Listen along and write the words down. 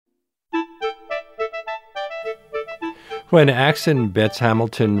When Axton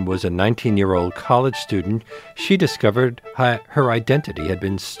Betz-Hamilton was a 19-year-old college student, she discovered her identity had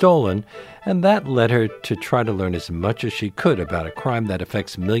been stolen, and that led her to try to learn as much as she could about a crime that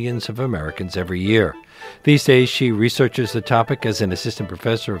affects millions of Americans every year. These days, she researches the topic as an assistant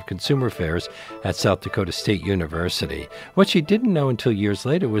professor of consumer affairs at South Dakota State University. What she didn't know until years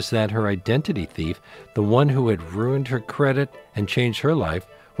later was that her identity thief, the one who had ruined her credit and changed her life,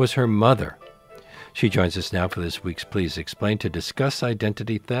 was her mother. She joins us now for this week's Please Explain to discuss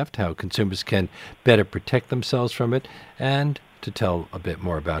identity theft, how consumers can better protect themselves from it, and to tell a bit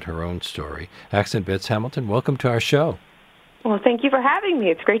more about her own story. Axton Betz-Hamilton, welcome to our show. Well, thank you for having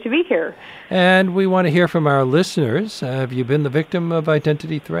me. It's great to be here. And we want to hear from our listeners. Have you been the victim of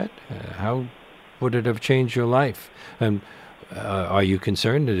identity threat? How would it have changed your life? And are you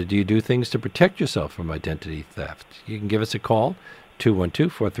concerned? Do you do things to protect yourself from identity theft? You can give us a call.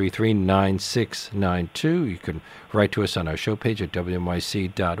 212-433-9692. You can write to us on our show page at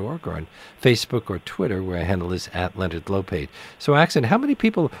wnyc.org or on Facebook or Twitter, where our handle is @LeonardLopate. So, Axton, how many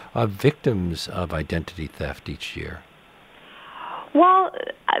people are victims of identity theft each year? Well,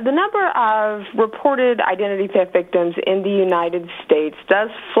 the number of reported identity theft victims in the United States does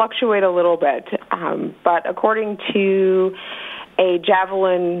fluctuate a little bit, but according to a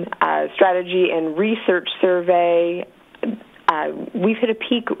Javelin strategy and research survey, we've hit a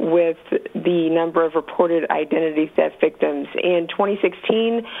peak with the number of reported identity theft victims. In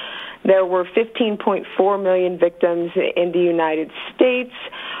 2016, there were 15.4 million victims in the United States,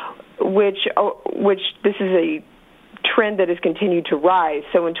 which this is a trend that has continued to rise.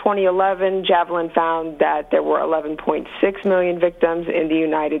 So in 2011, Javelin found that there were 11.6 million victims in the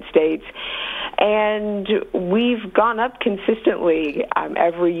United States. And we've gone up consistently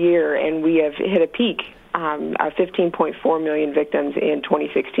every year, and we have hit a peak. 15.4 million victims in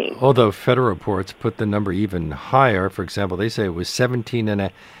 2016. Although federal reports put the number even higher. For example, they say it was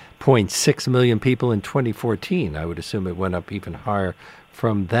 17.6 million people in 2014. I would assume it went up even higher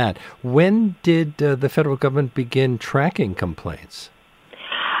from that. When did the federal government begin tracking complaints?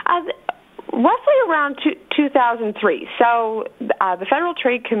 Roughly around 2003. So the Federal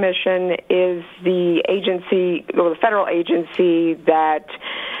Trade Commission is the agency, or the federal agency that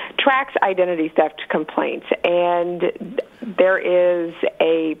tracks identity theft complaints, and there is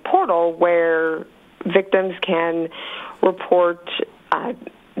a portal where victims can report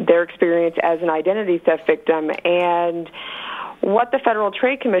their experience as an identity theft victim. And what the Federal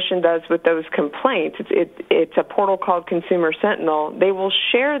Trade Commission does with those complaints, it's a portal called Consumer Sentinel. They will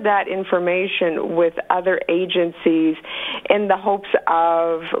share that information with other agencies in the hopes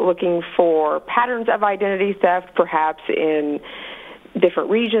of looking for patterns of identity theft, perhaps in different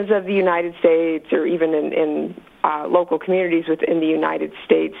regions of the United States or even in local communities within the United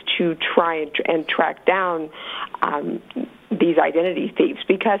States, to try and track down these identity thieves.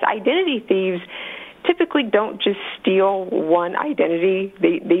 Because identity thieves typically don't just steal one identity.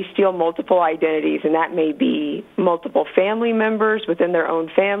 They steal multiple identities, and that may be multiple family members within their own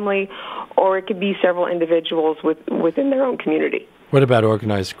family, or it could be several individuals within their own community. What about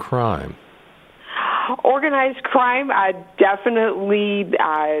organized crime? Organized crime, definitely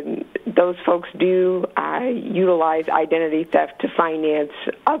those folks do utilize identity theft to finance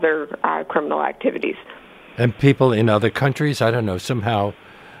other criminal activities. And people in other countries, I don't know, somehow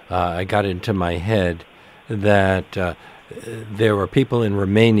I got into my head that there were people in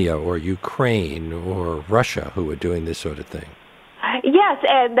Romania or Ukraine or Russia who were doing this sort of thing. Yes,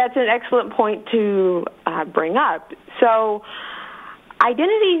 and that's an excellent point to bring up. So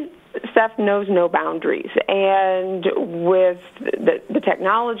identity theft knows no boundaries, and with the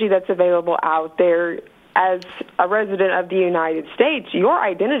technology that's available out there, as a resident of the United States, your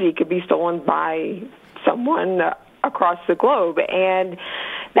identity could be stolen by someone across the globe, and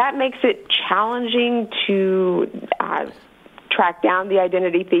that makes it challenging to track down the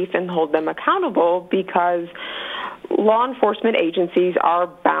identity thief and hold them accountable, because law enforcement agencies are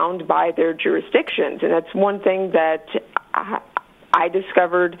bound by their jurisdictions. And that's one thing that I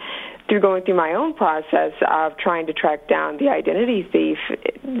discovered through going through my own process of trying to track down the identity thief.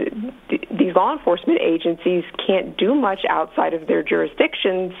 These law enforcement agencies can't do much outside of their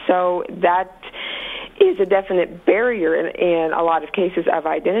jurisdiction, so that is a definite barrier in a lot of cases of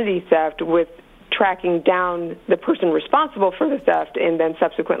identity theft, with tracking down the person responsible for the theft and then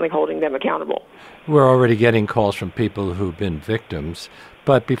subsequently holding them accountable. We're already getting calls from people who've been victims,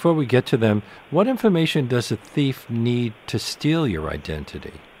 but before we get to them, what information does a thief need to steal your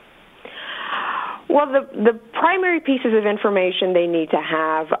identity? Well, the primary pieces of information they need to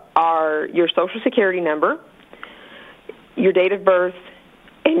have are your Social Security number, your date of birth,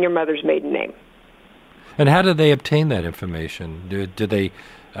 and your mother's maiden name. And how do they obtain that information? Do they,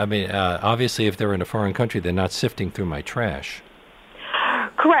 obviously if they're in a foreign country, they're not sifting through my trash.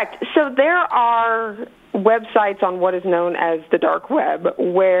 Correct. So there are websites on what is known as the dark web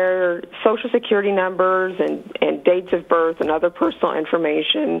where Social Security numbers and dates of birth and other personal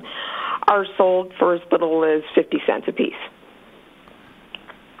information are sold for as little as 50 cents a piece.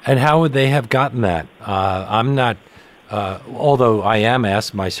 And how would they have gotten that? I'm not, although I am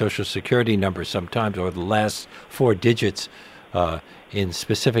asked my Social Security number sometimes, or the last four digits in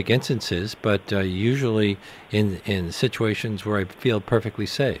specific instances, but usually in situations where I feel perfectly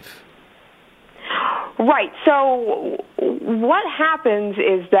safe. Right. So what happens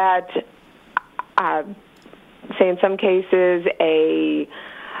is that, say in some cases, a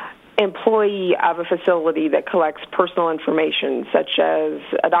employee of a facility that collects personal information, such as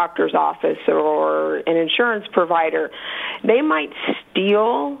a doctor's office or an insurance provider, they might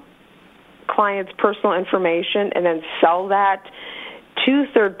steal clients' personal information and then sell that to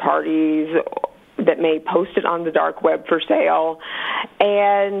third parties that may post it on the dark web for sale.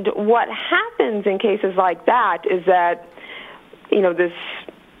 And what happens in cases like that is that, this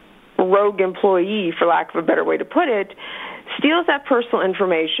rogue employee, for lack of a better way to put it, steals that personal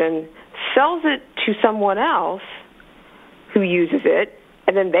information, sells it to someone else who uses it,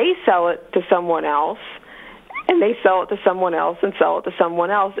 and then they sell it to someone else, and they sell it to someone else and sell it to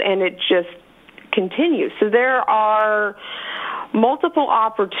someone else, and it just continues. So there are multiple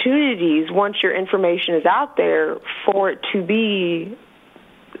opportunities once your information is out there for it to be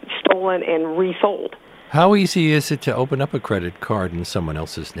stolen and resold. How easy is it to open up a credit card in someone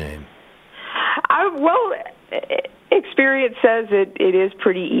else's name? Experience says it is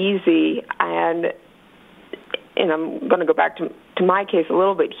pretty easy, and I'm going to go back to my case a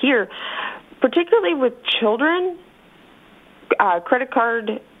little bit here, particularly with children. Credit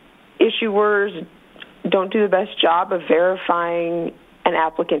card issuers don't do the best job of verifying an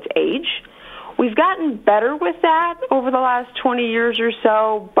applicant's age. We've gotten better with that over the last 20 years or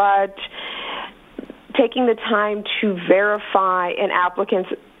so, but taking the time to verify an applicant's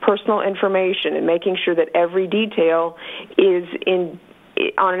personal information and making sure that every detail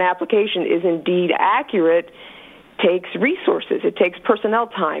on an application is indeed accurate takes resources. It takes personnel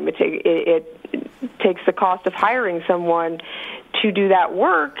time. It takes the cost of hiring someone to do that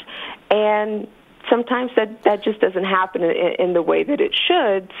work, and sometimes that just doesn't happen in the way that it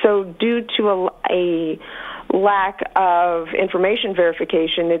should. So due to a lack of information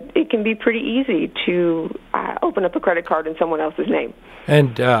verification, it can be pretty easy to open up a credit card in someone else's name.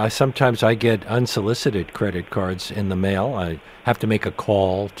 And sometimes I get unsolicited credit cards in the mail. I have to make a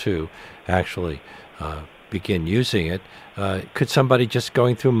call to actually begin using it. Could somebody just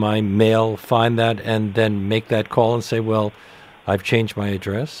going through my mail find that and then make that call and say, well, I've changed my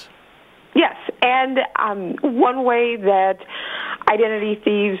address? Yes, and one way that identity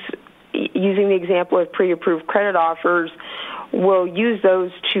thieves, using the example of pre-approved credit offers, will use those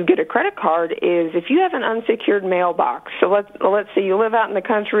to get a credit card is if you have an unsecured mailbox. So let's say you live out in the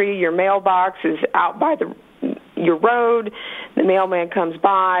country, your mailbox is out by your road, the mailman comes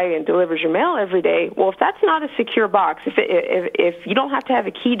by and delivers your mail every day. Well, if that's not a secure box, if you don't have to have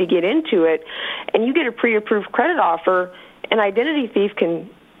a key to get into it, and you get a pre-approved credit offer, an identity thief can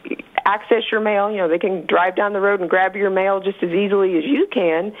access your mail. They can drive down the road and grab your mail just as easily as you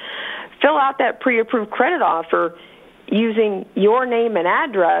can, fill out that pre-approved credit offer using your name and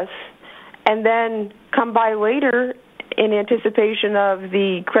address, and then come by later in anticipation of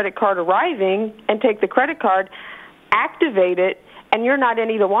the credit card arriving and take the credit card, activate it, and you're not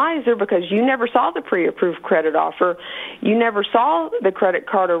any the wiser because you never saw the pre-approved credit offer. You never saw the credit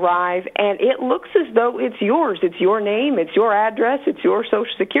card arrive, and it looks as though it's yours. It's your name, it's your address, it's your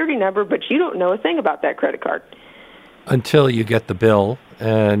Social Security number, but you don't know a thing about that credit card. Until you get the bill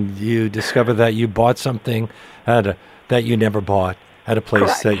and you discover that you bought something that you never bought at a place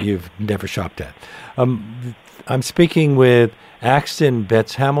Correct. That you've never shopped at. I'm speaking with Axton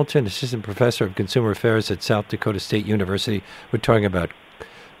Betz-Hamilton, Assistant Professor of Consumer Affairs at South Dakota State University. We're talking about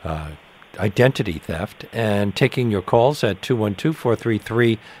identity theft and taking your calls at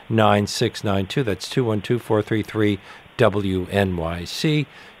 212-433-9692. That's 212-433-WNYC.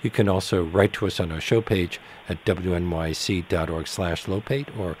 You can also write to us on our show page at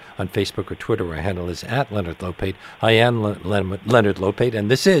wnyc.org/Lopate or on Facebook or Twitter. Our handle is @LeonardLopate. I am Leonard Lopate, and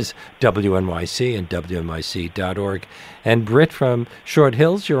this is WNYC and WNYC.org. And Britt from Short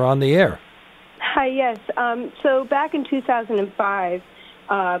Hills, you're on the air. Hi, yes. So back in 2005,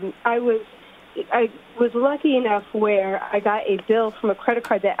 I was lucky enough where I got a bill from a credit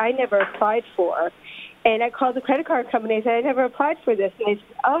card that I never applied for. And I called the credit card company and said, I never applied for this. And they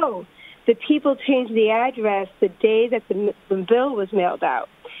said, oh, the people changed the address the day that the bill was mailed out.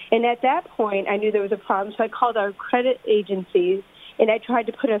 And at that point, I knew there was a problem, so I called our credit agencies, and I tried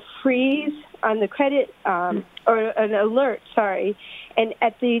to put a freeze on the credit, or an alert, sorry. And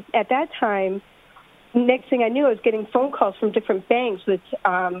at that time, next thing I knew, I was getting phone calls from different banks with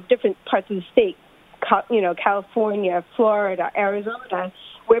different parts of the state, California, Florida, Arizona,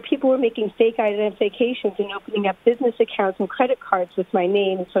 where people were making fake identifications and opening up business accounts and credit cards with my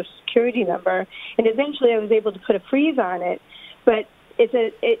name and social security number. And eventually I was able to put a freeze on it. But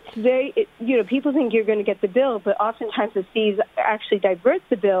people think you're going to get the bill, but oftentimes the thieves actually divert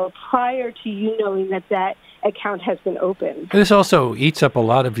the bill prior to you knowing that account has been opened. This also eats up a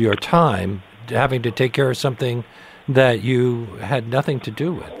lot of your time, having to take care of something that you had nothing to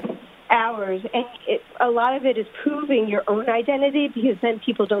do with. Hours, and a lot of it is proving your own identity, because then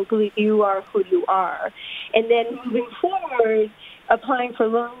people don't believe you are who you are. And then moving forward, applying for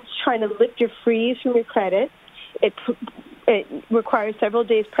loans, trying to lift your freeze from your credit, it requires several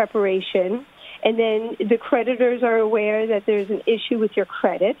days preparation, and then the creditors are aware that there's an issue with your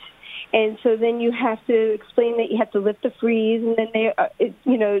credit. And so then you have to explain that you have to lift the freeze, and then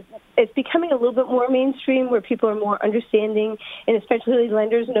it's becoming a little bit more mainstream where people are more understanding, and especially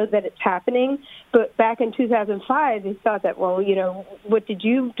lenders know that it's happening. But back in 2005, they thought that, well, what did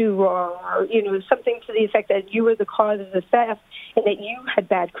you do wrong? Or, something to the effect that you were the cause of the theft and that you had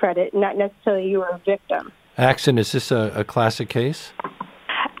bad credit, not necessarily you were a victim. Axton, is this a classic case?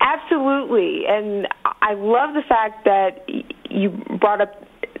 Absolutely. And I love the fact that you brought up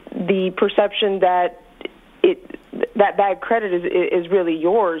the perception that that bad credit is really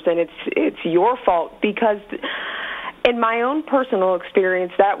yours, and it's your fault, because in my own personal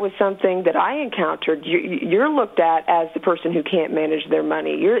experience, that was something that I encountered. You're looked at as the person who can't manage their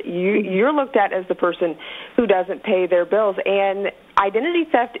money. You're looked at as the person who doesn't pay their bills. And identity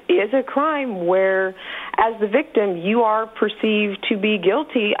theft is a crime where, as the victim, you are perceived to be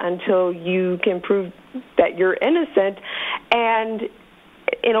guilty until you can prove that you're innocent. And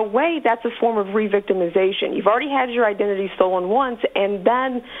in a way, that's a form of re-victimization. You've already had your identity stolen once, and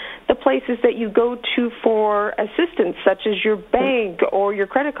then the places that you go to for assistance, such as your bank or your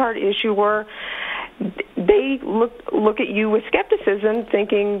credit card issuer, they look at you with skepticism,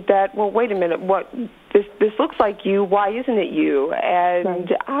 thinking that, well, wait a minute, this looks like you, why isn't it you? And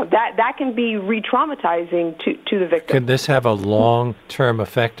that can be re-traumatizing to the victim. Can this have a long-term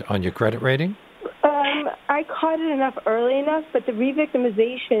effect on your credit rating? I caught it early enough, but the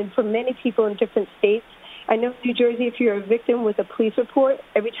re-victimization for many people in different states, I know in New Jersey, if you're a victim with a police report,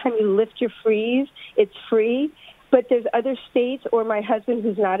 every time you lift your freeze, it's free. But there's other states, or my husband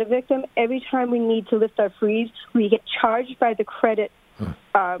who's not a victim, every time we need to lift our freeze, we get charged by the credit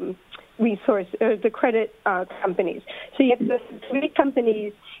the credit companies. So you have the 3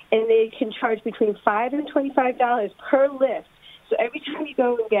 companies, and they can charge between $5 and $25 per lift. So every time you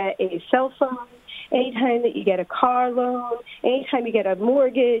go and get a cell phone, anytime that you get a car loan, anytime you get a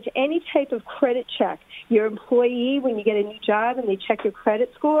mortgage, any type of credit check, your employee, when you get a new job and they check your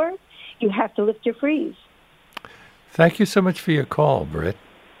credit score, you have to lift your freeze. Thank you so much for your call, Britt.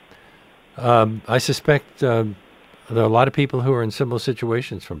 I suspect there are a lot of people who are in similar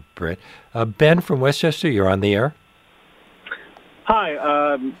situations from Britt. Ben from Westchester, you're on the air.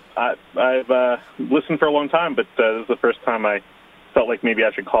 Hi. I've listened for a long time, but this is the first time I felt like maybe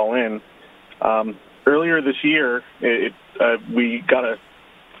I should call in. Earlier this year, we got an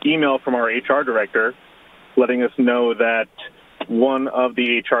email from our HR director letting us know that one of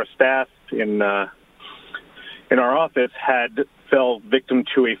the HR staff in our office had fell victim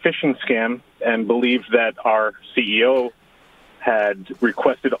to a phishing scam and believed that our CEO had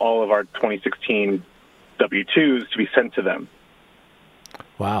requested all of our 2016 W-2s to be sent to them.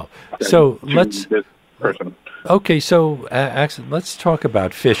 Wow. So this person. Okay, so Axton, let's talk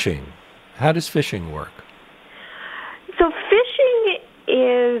about phishing. How does phishing work? So phishing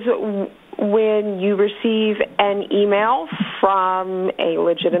is when you receive an email from a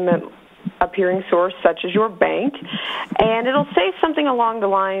legitimate appearing source, such as your bank, and it'll say something along the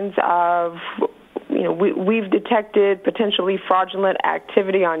lines of, we've detected potentially fraudulent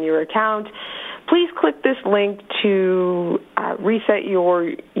activity on your account. Please click this link to reset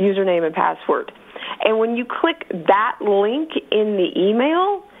your username and password. And when you click that link in the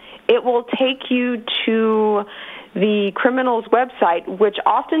email, it will take you to the criminal's website, which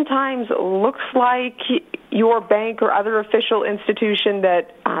oftentimes looks like your bank or other official institution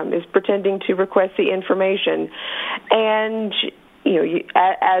that is pretending to request the information. And,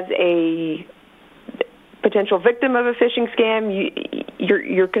 as a potential victim of a phishing scam,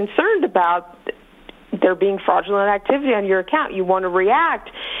 you're concerned about there being fraudulent activity on your account. You want to react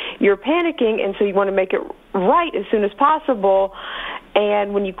you're panicking, and so you want to make it right as soon as possible.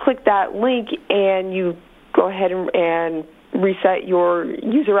 And when you click that link and you go ahead and reset your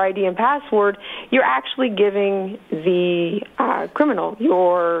user ID and password, you're actually giving the criminal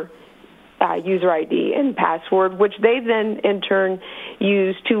your user ID and password, which they then in turn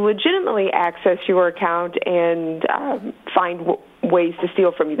use to legitimately access your account and find ways to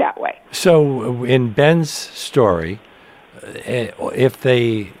steal from you that way. So in Ben's story, if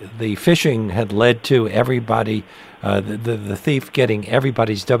the phishing had led to everybody, the thief getting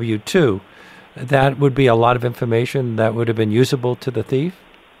everybody's W-2, that would be a lot of information that would have been usable to the thief?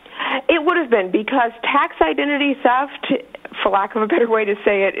 It would have been, because tax identity theft, for lack of a better way to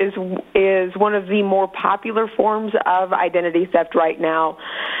say it, is one of the more popular forms of identity theft right now.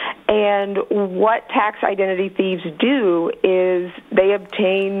 And what tax identity thieves do is they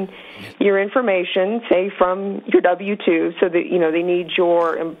obtain your information, say from your W-2, so that they need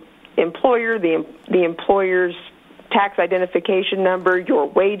your employer, the employer's tax identification number, your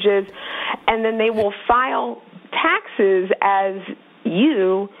wages, and then they will file taxes as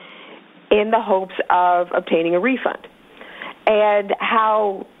you in the hopes of obtaining a refund. And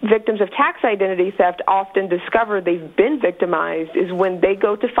how victims of tax identity theft often discover they've been victimized is when they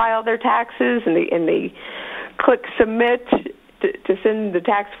go to file their taxes and they click submit to send the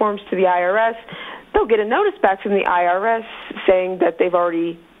tax forms to the IRS. They'll get a notice back from the IRS saying that they've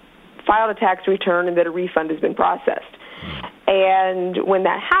already filed a tax return and that a refund has been processed. And when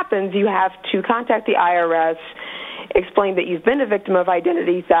that happens, you have to contact the IRS, explain that you've been a victim of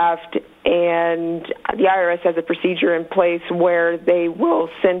identity theft, and the IRS has a procedure in place where they will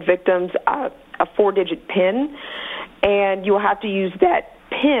send victims a 4-digit PIN, and you'll have to use that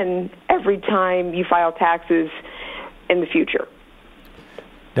PIN every time you file taxes in the future.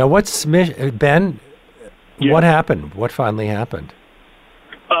 Now, Ben, Yeah. What happened? What finally happened?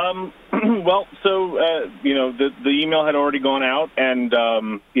 Well, so, the email had already gone out, and,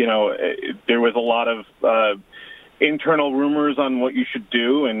 there was a lot of internal rumors on what you should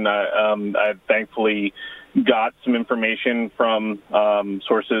do, and I thankfully got some information from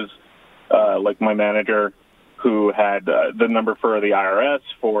sources like my manager, who had the number for the IRS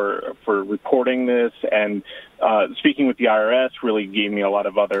for reporting this, and speaking with the IRS really gave me a lot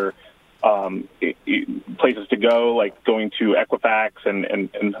of other places to go, like going to Equifax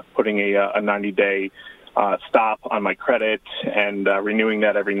and putting a 90-day stop on my credit, and renewing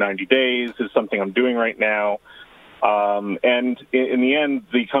that every 90 days is something I'm doing right now. And in the end,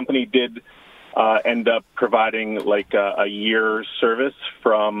 the company did end up providing like a year's service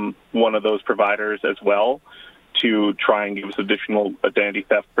from one of those providers as well to try and give us additional identity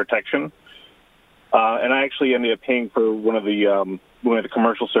theft protection. And I actually ended up paying for one of the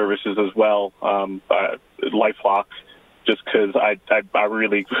commercial services as well, LifeLock, just because I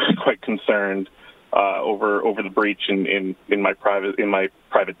really was quite concerned over the breach in my private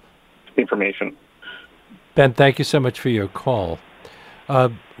information. Ben, thank you so much for your call.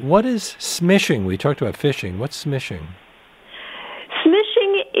 What is smishing? We talked about phishing. What's smishing?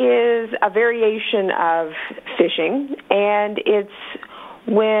 Smishing is a variation of phishing, and it's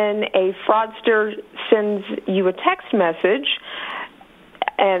when a fraudster sends you a text message,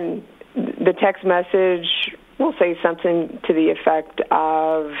 and the text message will say something to the effect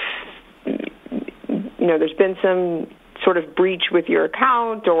of, there's been some sort of breach with your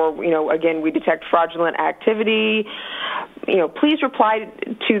account, or, again, we detect fraudulent activity. Please reply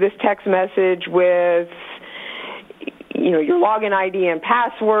to this text message with, your login ID and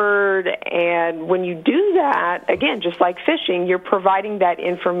password. And when you do that, again, just like phishing, you're providing that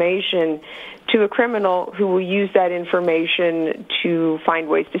information to a criminal who will use that information to find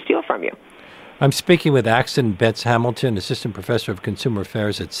ways to steal from you. I'm speaking with Axton Betz-Hamilton, Assistant Professor of Consumer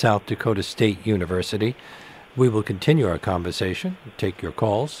Affairs at South Dakota State University. We will continue our conversation, take your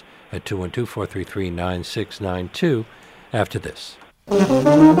calls at 212-433-9692 after this.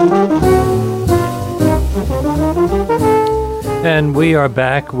 And we are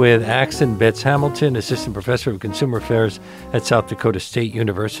back with Axton Betz-Hamilton, Assistant Professor of Consumer Affairs at South Dakota State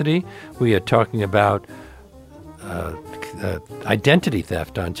University. We are talking about identity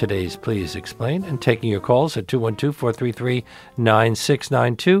theft on today's Please Explain, and taking your calls at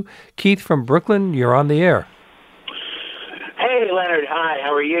 212-433-9692. Keith from Brooklyn, you're on the air. Hey, Leonard. Hi,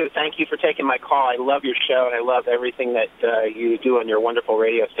 how are you? Thank you for taking my call. I love your show, and I love everything that you do on your wonderful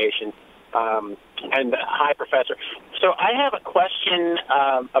radio station. And hi, Professor. So I have a question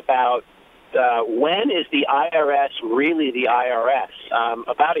about when is the IRS really the IRS?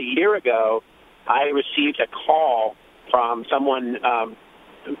 About a year ago, I received a call from someone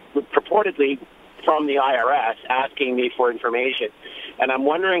purportedly from the IRS asking me for information. And I'm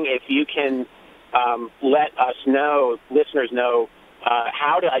wondering if you can let us know, listeners know,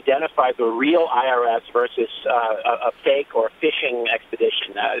 how to identify the real IRS versus a fake or phishing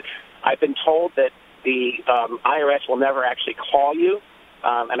expedition. I've been told that the IRS will never actually call you,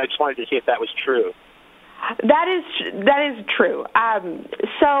 and I just wanted to see if that was true. That is true.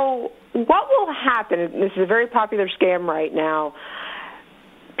 So what will happen, and this is a very popular scam right now,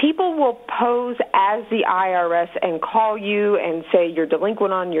 people will pose as the IRS and call you and say you're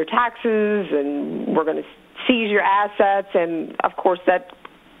delinquent on your taxes and we're going to seize your assets, and of course that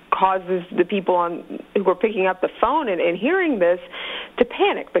causes the people who are picking up the phone and hearing this to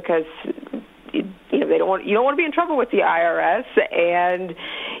panic, because you don't want to be in trouble with the IRS, and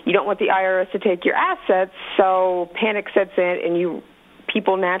you don't want the IRS to take your assets, so panic sets in, and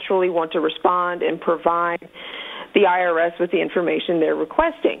people naturally want to respond and provide the IRS with the information they're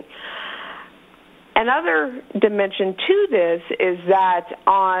requesting. Another dimension to this is that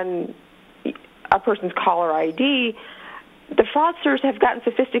on a person's caller ID, the fraudsters have gotten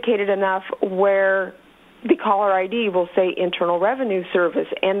sophisticated enough where the caller ID will say Internal Revenue Service,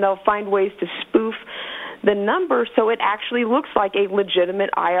 and they'll find ways to spoof the number so it actually looks like a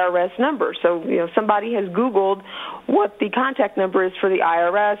legitimate IRS number. So, somebody has Googled what the contact number is for the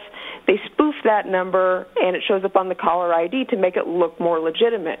IRS. They spoof that number, and it shows up on the caller ID to make it look more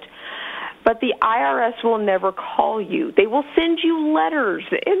legitimate. But the IRS will never call you. They will send you letters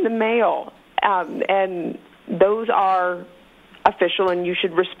in the mail, and those are official, and you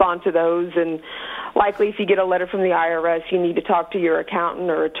should respond to those. And likely, if you get a letter from the IRS, you need to talk to your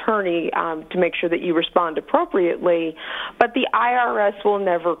accountant or attorney to make sure that you respond appropriately. But the IRS will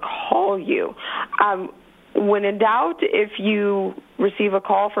never call you. When in doubt, if you receive a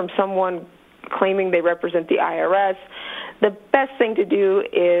call from someone claiming they represent the IRS, the best thing to do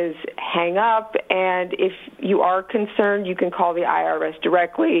is hang up, and if you are concerned, you can call the IRS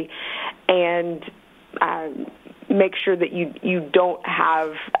directly and make sure that you don't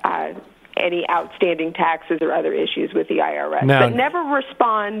have any outstanding taxes or other issues with the IRS. Now, but never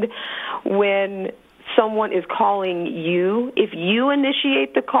respond when someone is calling you. If you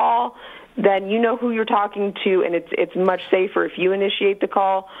initiate the call, then you know who you're talking to, and it's much safer if you initiate the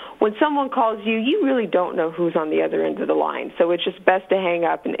call. When someone calls you, you really don't know who's on the other end of the line. So it's just best to hang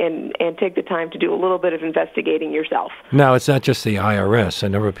up and take the time to do a little bit of investigating yourself. Now, it's not just the IRS. A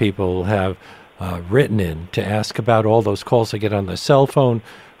number of people have written in to ask about all those calls they get on their cell phone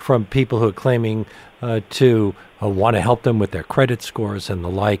from people who are claiming to want to help them with their credit scores and the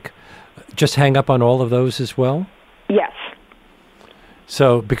like. Just hang up on all of those as well? Yes.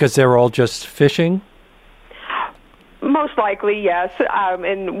 So, because they're all just phishing? Most likely, yes.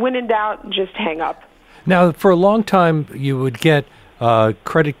 And when in doubt, just hang up. Now, for a long time, you would get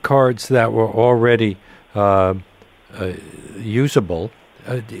credit cards that were already usable.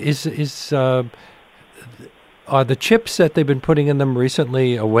 Are the chips that they've been putting in them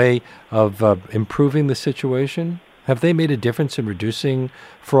recently a way of improving the situation? Have they made a difference in reducing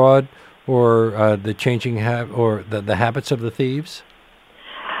fraud or the changing the habits of the thieves?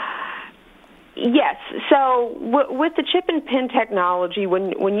 Yes. So with the chip and PIN technology,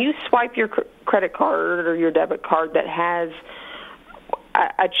 when you swipe your credit card or your debit card that has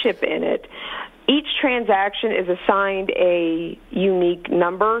a chip in it, each transaction is assigned a unique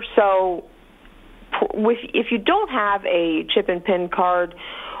number. So if you don't have a chip and PIN card,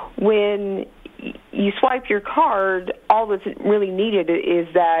 when you swipe your card, all that's really needed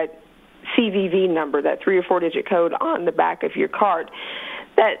is that CVV number, that 3 or 4 digit code on the back of your card.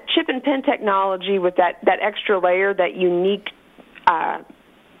 That chip and PIN technology with that extra layer, that unique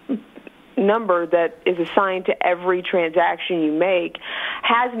number that is assigned to every transaction you make,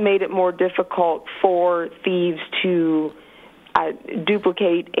 has made it more difficult for thieves to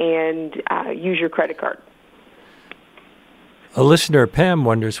duplicate and use your credit card. A listener, Pam,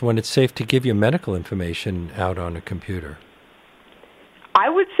 wonders when it's safe to give your medical information out on a computer. I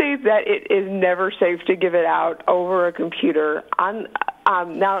would say that it is never safe to give it out over a computer.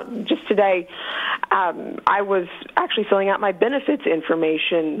 Now, just today, I was actually filling out my benefits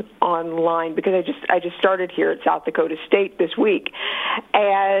information online because I just started here at South Dakota State this week,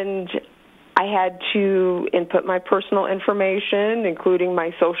 and I had to input my personal information, including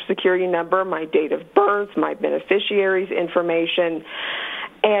my Social Security number, my date of birth, my beneficiaries' information.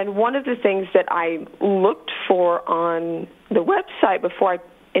 And one of the things that I looked for on the website before I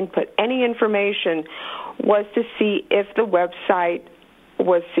input any information was to see if the website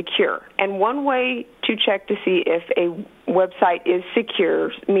was secure. And one way to check to see if a website is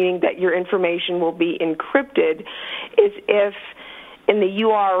secure, meaning that your information will be encrypted, is if in the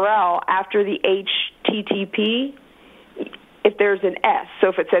URL after the HTTP, if there's an S. So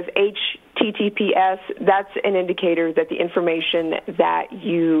if it says HTTPS, that's an indicator that the information that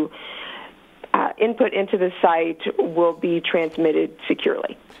you input into the site will be transmitted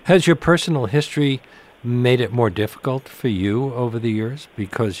securely. Has your personal history made it more difficult for you over the years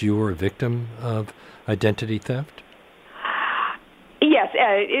because you were a victim of identity theft? Yes,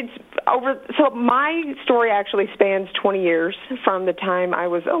 it's over. So my story actually spans 20 years from the time I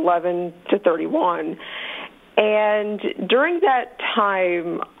was 11 to 31. And during that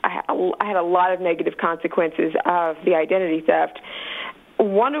time, I had a lot of negative consequences of the identity theft,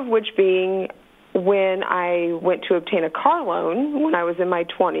 one of which being when I went to obtain a car loan when I was in my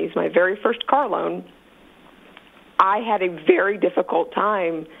 20s, my very first car loan. I had a very difficult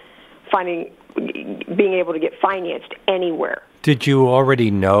time being able to get financed anywhere. Did you already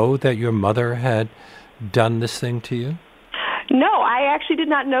know that your mother had done this thing to you? No, I actually did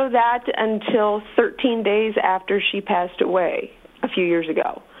not know that until 13 days after she passed away a few years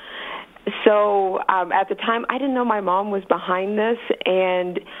ago. So at the time, I didn't know my mom was behind this,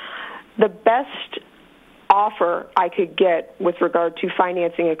 and the best offer I could get with regard to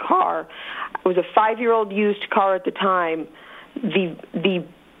financing a car, it was a 5-year-old used car at the time. The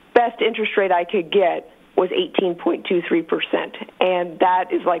best interest rate I could get was 18.23%, and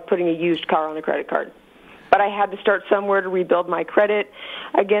that is like putting a used car on a credit card. But I had to start somewhere to rebuild my credit.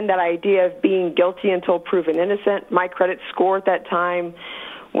 Again, that idea of being guilty until proven innocent. My credit score at that time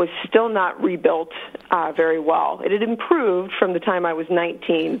was still not rebuilt very well. It had improved from the time I was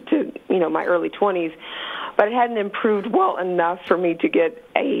 19 to my early 20s, but it hadn't improved well enough for me to get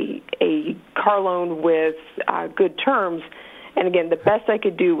a car loan with good terms. And again, the best I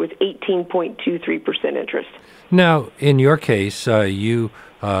could do was 18.23% interest. Now, in your case, you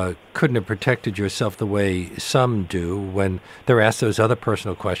couldn't have protected yourself the way some do when they're asked those other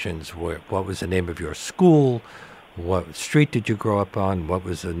personal questions. What was the name of your school? What street did you grow up on? What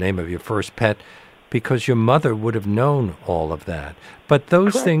was the name of your first pet? Because your mother would have known all of that. But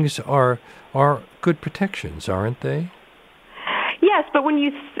those Correct. Things are good protections, aren't they? Yes, but when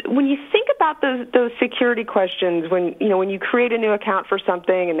you think about those security questions, when you create a new account for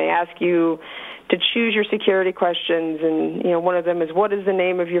something and they ask you to choose your security questions, and one of them is what is the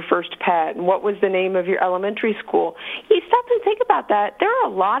name of your first pet and what was the name of your elementary school, you stop and think about that. There are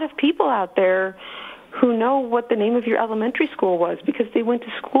a lot of people out there who know what the name of your elementary school was because they went to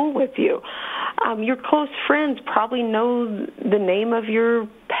school with you. Your close friends probably know the name of your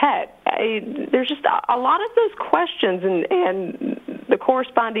pet. There's just a lot of those questions and the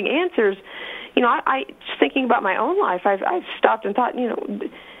corresponding answers. I just thinking about my own life, I've stopped and thought,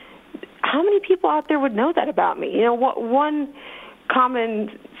 how many people out there would know that about me? What one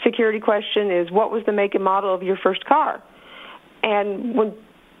common security question is, what was the make and model of your first car? And when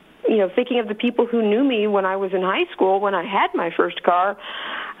thinking of the people who knew me when I was in high school, when I had my first car,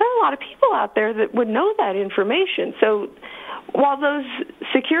 there are a lot of people out there that would know that information. So while those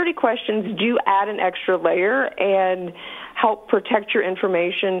security questions do add an extra layer and help protect your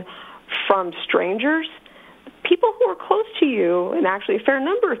information from strangers, people who are close to you, and actually a fair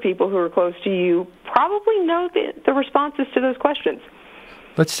number of people who are close to you, probably know the responses to those questions.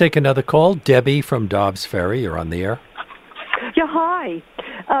 Let's take another call. Debbie from Dobbs Ferry, you're on the air. Yeah, hi.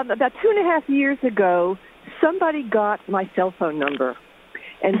 About 2.5 years ago, somebody got my cell phone number.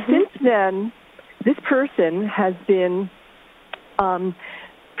 And since then, this person has been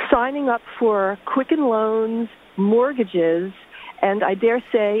signing up for Quicken Loans, mortgages, and I dare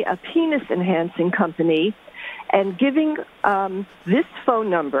say a penis-enhancing company, and giving this phone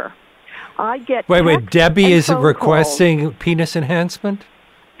number. I get Wait, Debbie is requesting calls. Penis enhancement?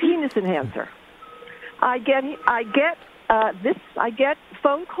 Penis enhancer. I get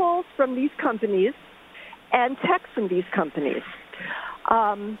phone calls from these companies and texts from these companies.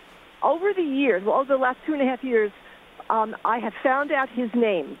 Over the years, over the last 2.5 years, I have found out his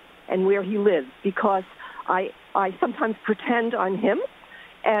name and where he lives because I sometimes pretend I'm him,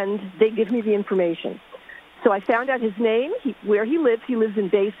 and they give me the information. So I found out his name, where he lives. He lives in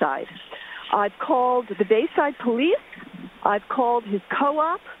Bayside. I've called the Bayside police. I've called his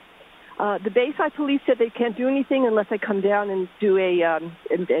co-op. The Bayside police said they can't do anything unless I come down and do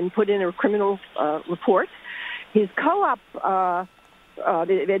and put in a criminal report. His co-op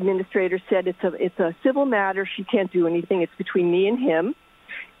the administrator said it's a civil matter. She can't do anything. It's between me and him.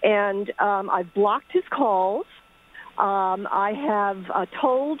 And I've blocked his calls. I have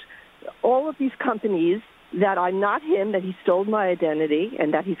told all of these companies that I'm not him, that he stole my identity,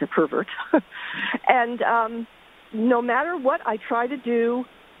 and that he's a pervert. And no matter what I try to do,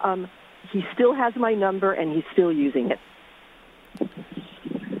 he still has my number, and he's still using it.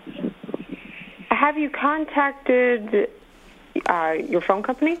 have you contacted your phone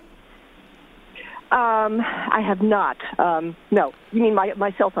company? I have not. No. You mean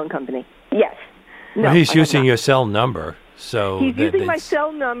my cell phone company? Yes. No, well, he's using your cell number. So he's using my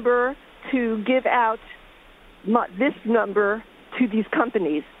cell number to give out this number to these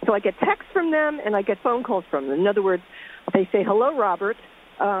companies. So I get texts from them and I get phone calls from them. In other words, they say, "Hello, Robert.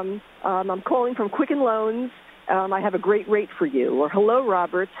 I'm calling from Quicken Loans. I have a great rate for you." Or, "Hello,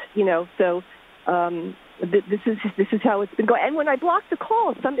 Robert." So this is how it's been going. And when I block the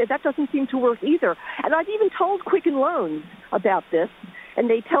calls, that doesn't seem to work either. And I've even told Quicken Loans about this, and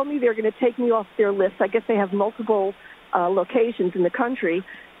they tell me they're going to take me off their list. I guess they have multiple locations in the country,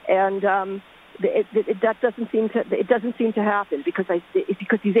 and that doesn't seem to happen because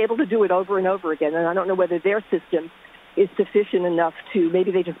he's able to do it over and over again. And I don't know whether their system is sufficient enough to,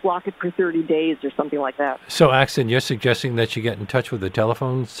 maybe they just block it for 30 days or something like that. So, Axton, you're suggesting that you get in touch with the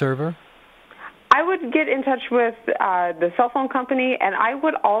telephone server? I would get in touch with the cell phone company, and I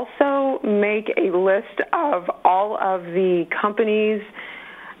would also make a list of all of the companies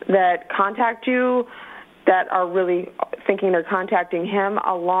that contact you that are really thinking they're contacting him,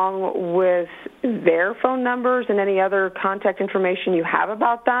 along with their phone numbers and any other contact information you have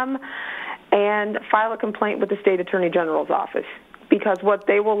about them, and file a complaint with the State Attorney General's office. Because what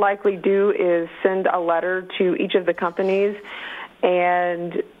they will likely do is send a letter to each of the companies,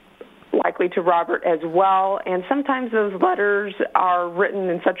 and likely to Robert as well. And sometimes those letters are written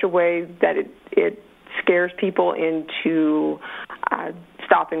in such a way that it scares people into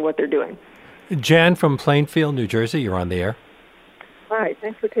stopping what they're doing. Jan from Plainfield, New Jersey, you're on the air. Hi,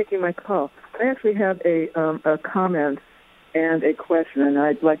 thanks for taking my call. I actually have a comment and a question, and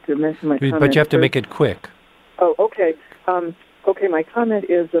I'd like to mention my comment. But you have to make it quick. Oh, okay. Okay, my comment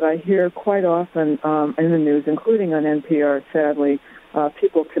is that I hear quite often in the news, including on NPR, sadly,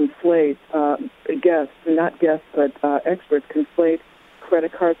 people conflate, experts conflate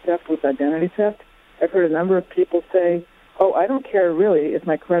credit card theft with identity theft. I've heard a number of people say, "Oh, I don't care really if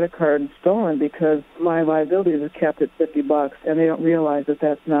my credit card is stolen because my liabilities are kept at $50," and they don't realize that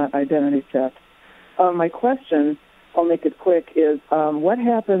that's not identity theft. My question, I'll make it quick, is what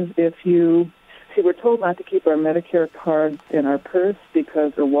happens if we're told not to keep our Medicare cards in our purse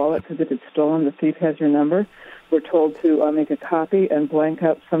or wallet because if it's stolen, the thief has your number. We're told to make a copy and blank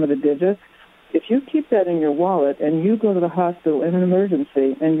out some of the digits. If you keep that in your wallet and you go to the hospital in an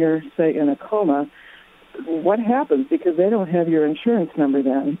emergency and you're, say, in a coma, what happens? Because they don't have your insurance number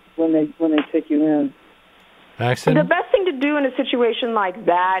then when they take you in. Axton? The best thing to do in a situation like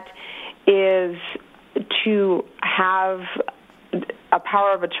that is to have a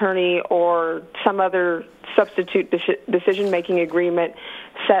power of attorney or some other substitute decision-making agreement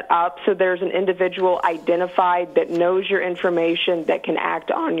set up so there's an individual identified that knows your information that can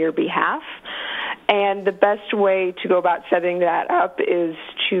act on your behalf. And the best way to go about setting that up is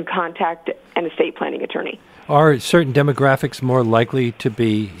to contact an estate planning attorney. Are certain demographics more likely to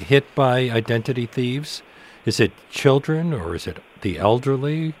be hit by identity thieves? Is it children or is it the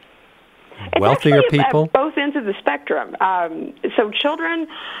elderly? Wealthier people? At both ends of the spectrum. So children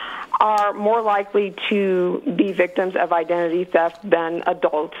are more likely to be victims of identity theft than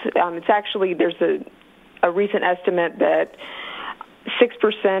adults. It's actually, there's a recent estimate that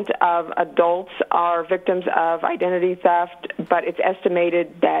 6% of adults are victims of identity theft, but it's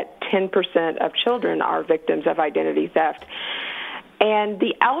estimated that 10% of children are victims of identity theft. And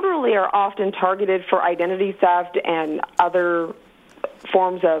the elderly are often targeted for identity theft and other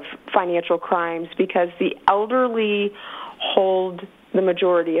forms of financial crimes because the elderly hold the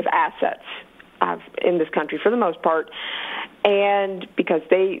majority of assets in this country for the most part, and because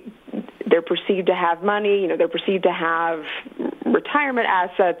they're perceived to have money, they're perceived to have retirement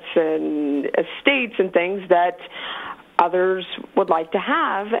assets and estates and things that others would like to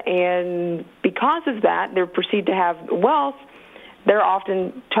have, and because of that, they're perceived to have wealth. They're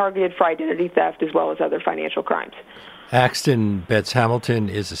often targeted for identity theft as well as other financial crimes. Axton Betz-Hamilton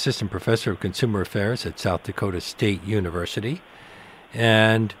is Assistant Professor of Consumer Affairs at South Dakota State University,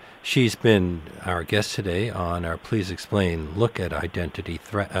 and she's been our guest today on our Please Explain look at identity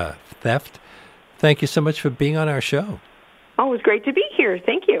theft. Thank you so much for being on our show. Oh, it was great to be here.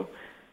 Thank you.